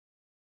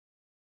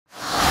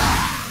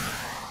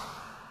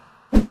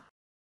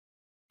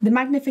The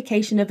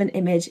magnification of an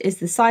image is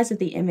the size of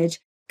the image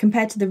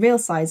compared to the real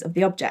size of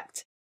the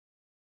object.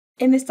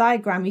 In this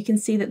diagram, you can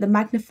see that the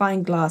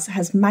magnifying glass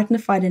has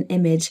magnified an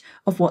image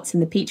of what's in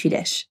the petri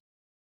dish.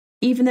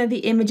 Even though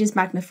the image is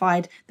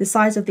magnified, the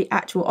size of the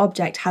actual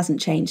object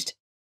hasn't changed.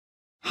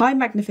 High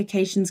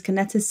magnifications can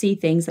let us see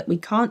things that we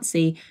can't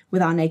see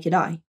with our naked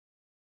eye.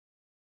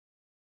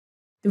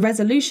 The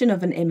resolution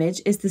of an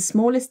image is the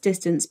smallest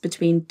distance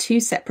between two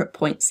separate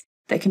points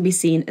that can be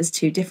seen as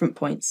two different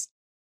points.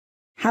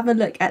 Have a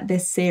look at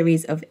this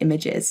series of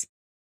images.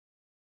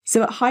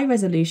 So at high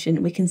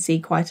resolution, we can see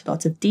quite a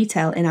lot of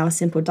detail in our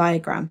simple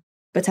diagram,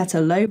 but at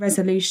a low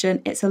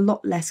resolution, it's a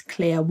lot less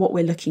clear what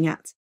we're looking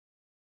at.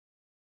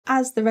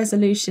 As the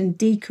resolution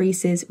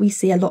decreases, we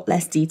see a lot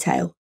less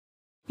detail.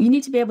 You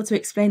need to be able to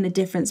explain the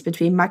difference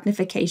between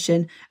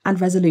magnification and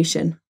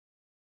resolution.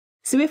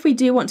 So if we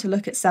do want to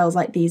look at cells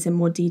like these in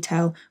more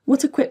detail,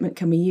 what equipment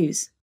can we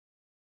use?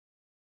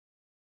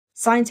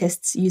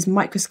 Scientists use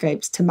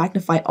microscopes to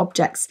magnify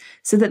objects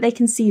so that they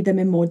can see them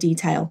in more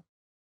detail.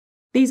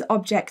 These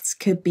objects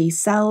could be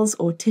cells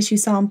or tissue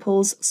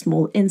samples,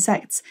 small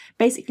insects,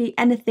 basically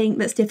anything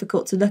that's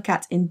difficult to look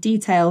at in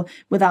detail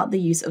without the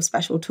use of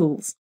special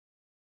tools.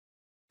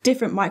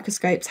 Different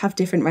microscopes have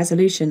different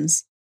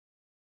resolutions.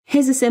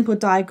 Here's a simple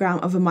diagram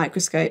of a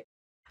microscope.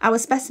 Our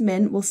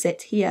specimen will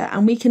sit here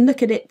and we can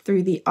look at it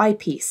through the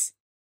eyepiece.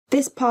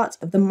 This part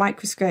of the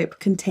microscope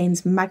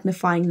contains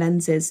magnifying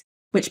lenses,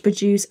 which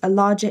produce a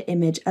larger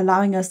image,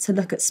 allowing us to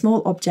look at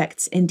small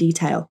objects in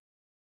detail.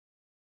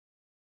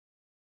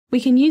 We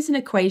can use an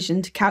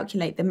equation to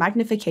calculate the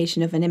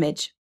magnification of an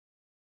image.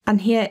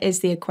 And here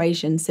is the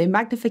equation. So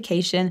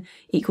magnification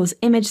equals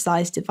image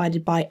size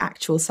divided by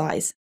actual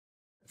size.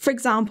 For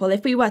example,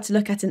 if we were to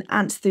look at an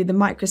ant through the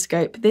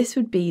microscope, this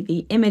would be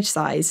the image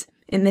size.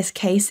 In this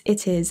case,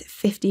 it is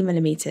 50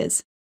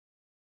 millimeters.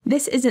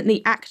 This isn't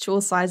the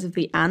actual size of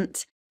the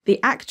ant.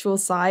 The actual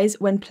size,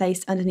 when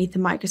placed underneath the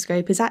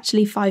microscope, is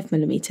actually 5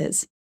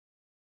 millimeters.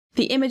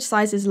 The image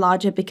size is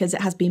larger because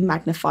it has been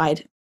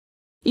magnified.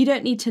 You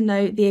don't need to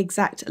know the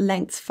exact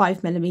lengths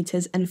 5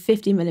 millimeters and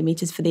 50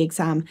 millimeters for the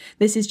exam.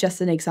 This is just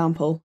an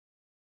example.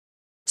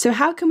 So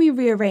how can we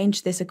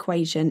rearrange this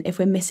equation if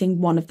we're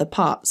missing one of the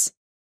parts?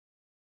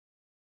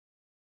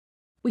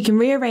 We can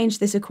rearrange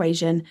this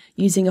equation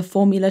using a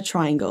formula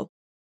triangle.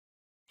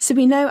 So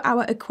we know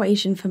our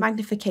equation for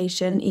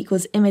magnification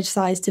equals image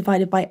size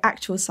divided by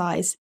actual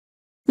size.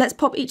 Let's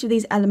pop each of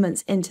these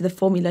elements into the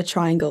formula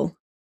triangle.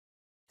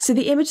 So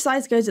the image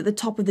size goes at the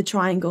top of the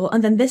triangle,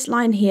 and then this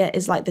line here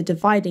is like the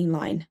dividing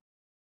line.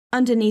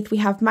 Underneath we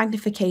have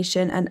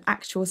magnification and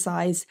actual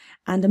size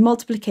and a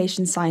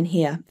multiplication sign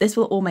here. This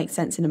will all make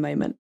sense in a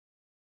moment.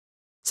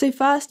 So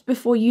first,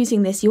 before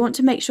using this, you want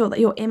to make sure that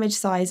your image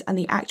size and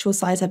the actual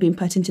size have been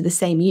put into the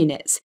same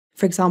units,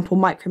 for example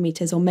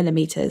micrometers or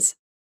millimeters.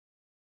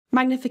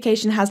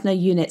 Magnification has no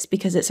units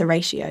because it's a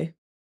ratio.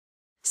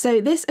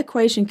 So this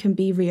equation can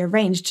be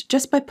rearranged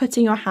just by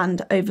putting your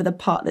hand over the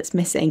part that's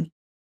missing.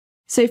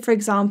 So for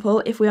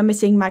example, if we are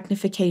missing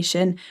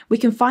magnification, we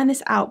can find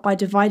this out by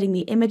dividing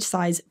the image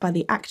size by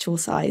the actual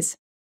size.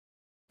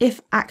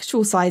 If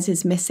actual size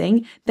is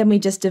missing, then we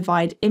just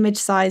divide image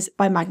size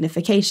by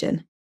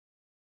magnification.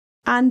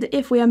 And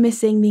if we are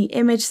missing the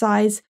image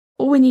size,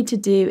 all we need to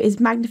do is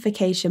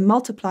magnification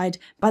multiplied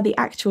by the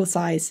actual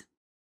size.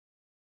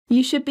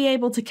 You should be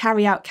able to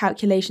carry out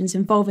calculations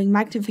involving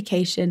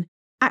magnification,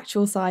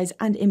 actual size,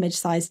 and image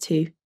size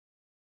too.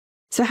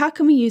 So how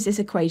can we use this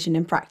equation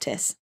in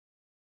practice?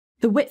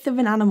 The width of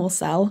an animal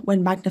cell,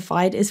 when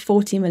magnified, is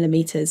 40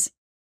 millimeters.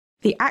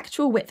 The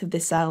actual width of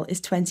this cell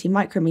is 20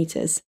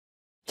 micrometers.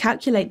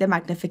 Calculate the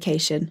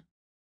magnification.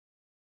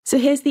 So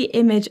here's the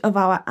image of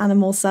our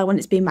animal cell when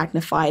it's been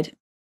magnified.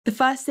 The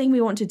first thing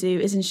we want to do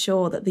is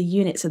ensure that the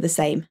units are the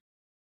same.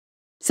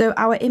 So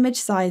our image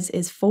size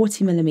is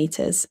 40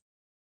 millimeters,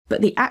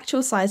 but the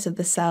actual size of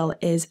the cell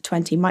is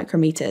 20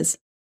 micrometers.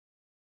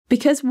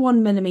 Because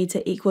 1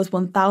 millimeter equals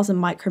 1000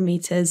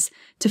 micrometers,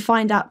 to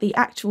find out the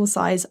actual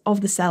size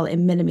of the cell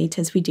in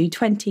millimeters, we do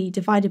 20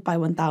 divided by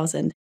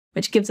 1000,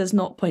 which gives us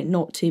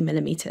 0.02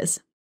 millimeters.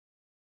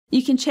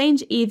 You can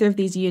change either of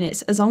these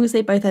units as long as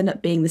they both end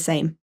up being the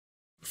same.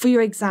 For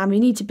your exam, you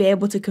need to be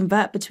able to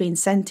convert between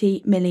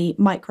centi, milli,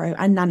 micro,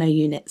 and nano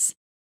units.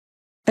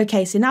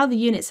 Okay, so now the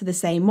units are the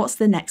same, what's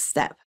the next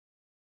step?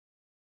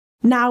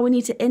 Now we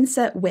need to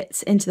insert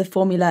widths into the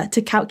formula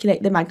to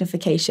calculate the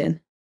magnification.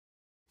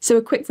 So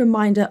a quick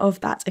reminder of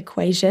that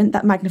equation,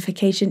 that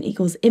magnification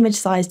equals image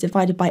size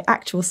divided by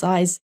actual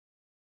size.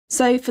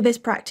 So for this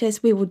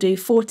practice, we will do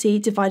 40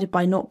 divided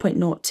by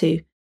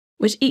 0.02,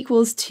 which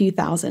equals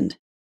 2000.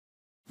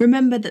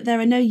 Remember that there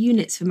are no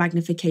units for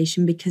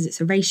magnification because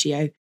it's a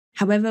ratio.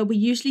 However, we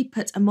usually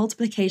put a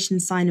multiplication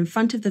sign in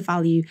front of the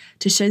value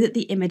to show that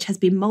the image has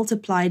been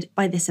multiplied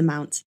by this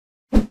amount.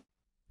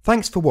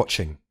 Thanks for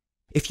watching.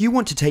 If you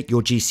want to take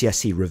your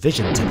GCSE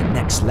revision to the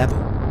next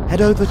level, head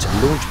over to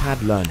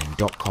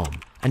launchpadlearning.com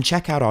and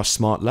check out our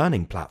smart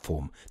learning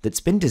platform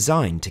that's been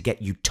designed to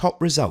get you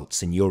top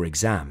results in your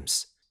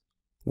exams.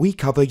 We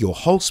cover your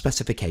whole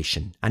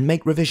specification and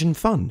make revision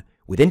fun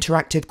with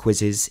interactive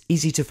quizzes,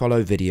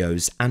 easy-to-follow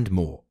videos, and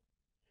more.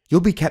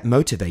 You'll be kept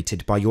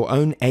motivated by your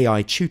own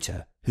AI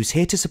tutor who's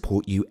here to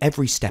support you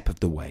every step of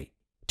the way.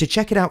 To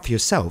check it out for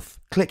yourself,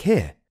 click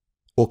here.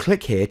 Or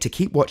click here to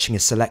keep watching a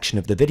selection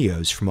of the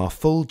videos from our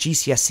full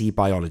GCSE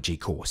Biology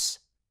course.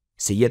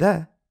 See you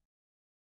there!